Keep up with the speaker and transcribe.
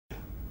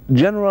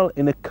General,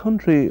 in a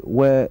country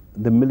where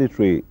the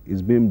military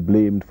is being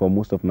blamed for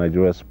most of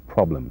Nigeria's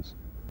problems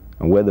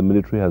and where the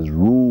military has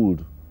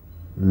ruled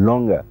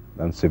longer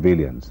than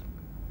civilians,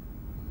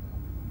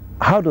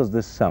 how does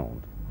this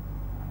sound?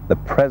 The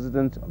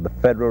President of the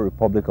Federal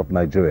Republic of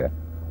Nigeria,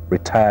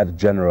 retired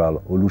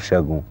General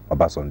Olusegun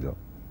Obasanjo.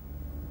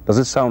 Does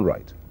it sound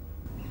right?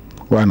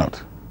 Why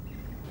not?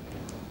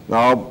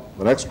 Now,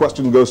 the next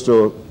question goes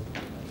to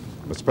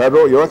Mr.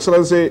 Pedro. Your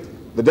Excellency,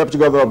 the Deputy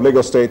Governor of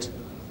Lagos State,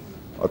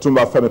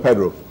 Otumba Femi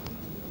Pedro.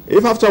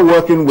 If after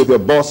working with your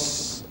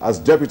boss as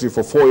deputy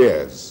for 4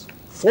 years,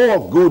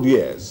 4 good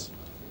years,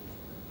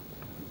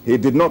 he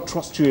did not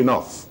trust you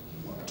enough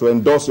to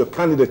endorse your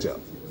candidature,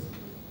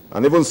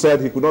 and even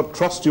said he could not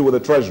trust you with the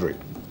treasury,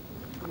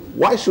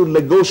 why should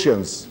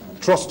Lagosians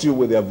trust you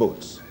with their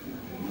votes?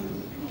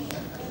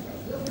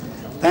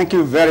 Thank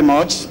you very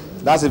much.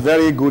 That's a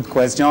very good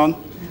question.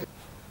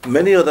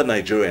 Many other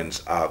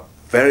Nigerians are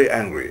very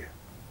angry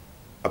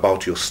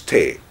about your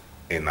stay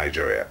in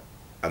Nigeria.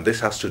 And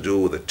this has to do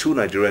with the 2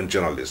 Nigerian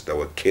journalists that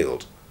were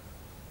killed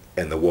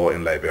in the war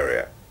in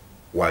Liberia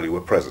while you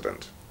were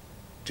president.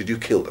 Did you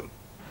kill them?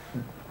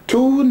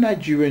 2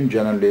 Nigerian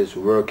journalists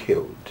were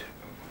killed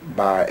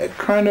by a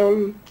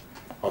colonel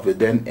of the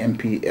then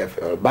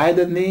MPFL by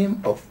the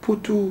name of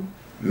Putu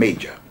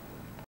Major.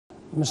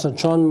 Mr.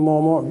 John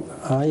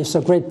Momoh, it's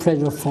a great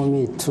pleasure for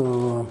me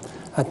to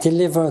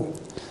deliver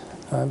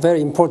a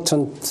very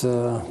important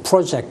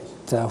project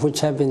which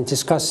have been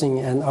discussing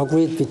and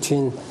agreed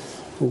between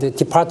the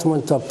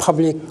Department of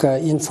Public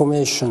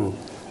Information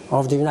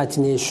of the United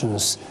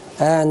Nations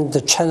and the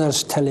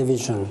Channels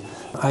Television.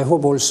 I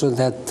hope also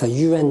that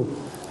UN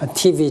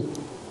TV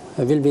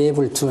will be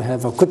able to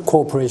have a good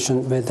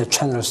cooperation with the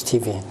Channels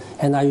TV.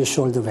 And I wish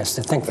you all the best.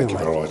 Thank you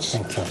very much.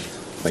 Thank you.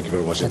 Thank you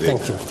very much indeed.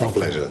 Thank you. Thank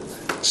you. Pleasure.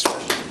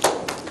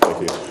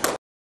 Thank you.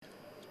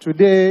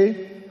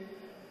 Today,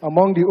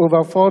 among the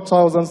over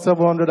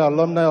 4,700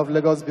 alumni of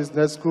Lagos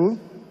Business School,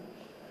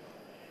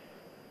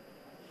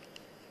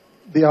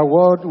 the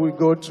award will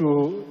go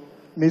to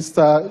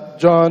Mr.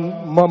 John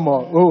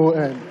Momoh,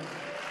 OON.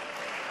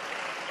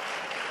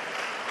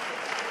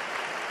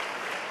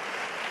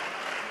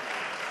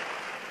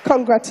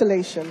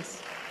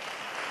 Congratulations.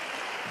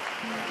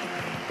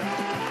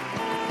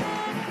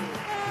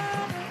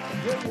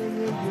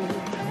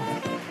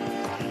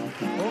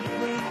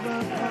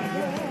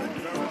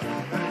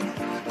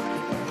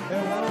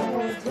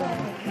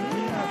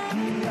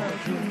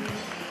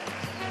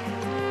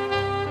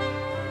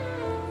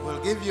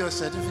 We'll give you a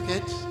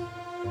certificate,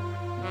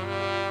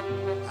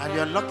 and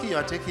you're lucky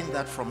you're taking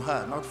that from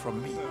her, not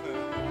from me.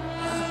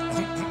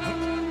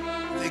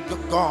 The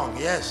gong,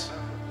 yes.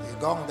 The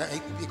gong,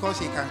 because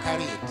he can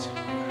carry it.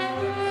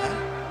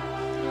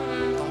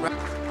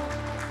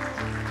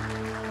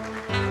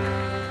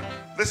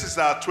 This is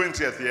our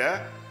 20th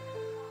year.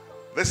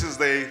 This is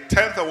the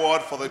 10th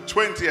award for the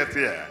 20th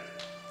year.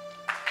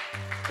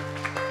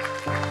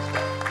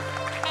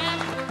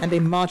 And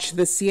in March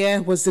this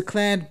year was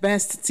declared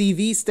Best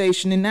TV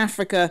Station in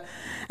Africa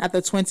at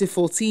the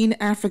 2014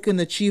 African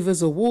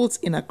Achievers Awards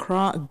in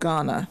Accra,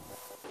 Ghana.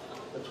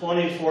 The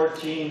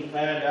 2014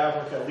 Planet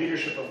Africa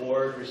Leadership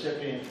Award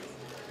recipient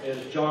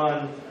is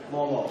John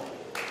Momoh.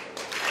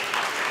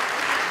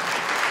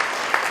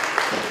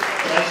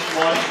 Let's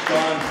watch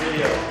John's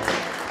video.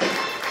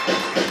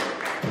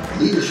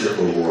 Leadership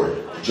Award,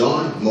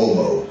 John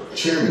Momoh,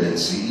 Chairman and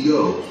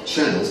CEO,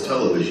 Channels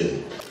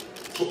Television.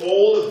 To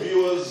all the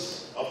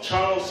viewers of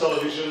Channels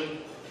Television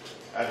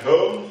at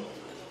home,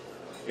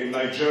 in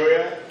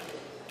Nigeria,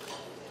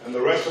 and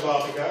the rest of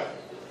Africa,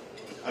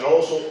 and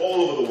also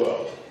all over the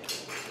world,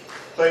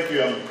 thank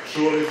you. I'm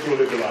truly,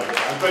 truly delighted.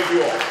 And thank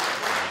you all.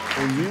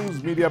 A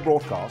news media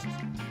broadcast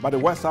by the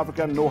West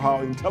African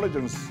Know-How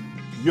Intelligence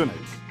Unit,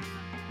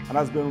 and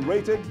has been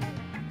rated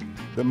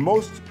the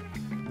most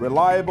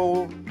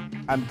reliable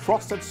and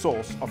trusted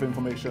source of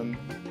information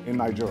in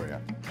Nigeria.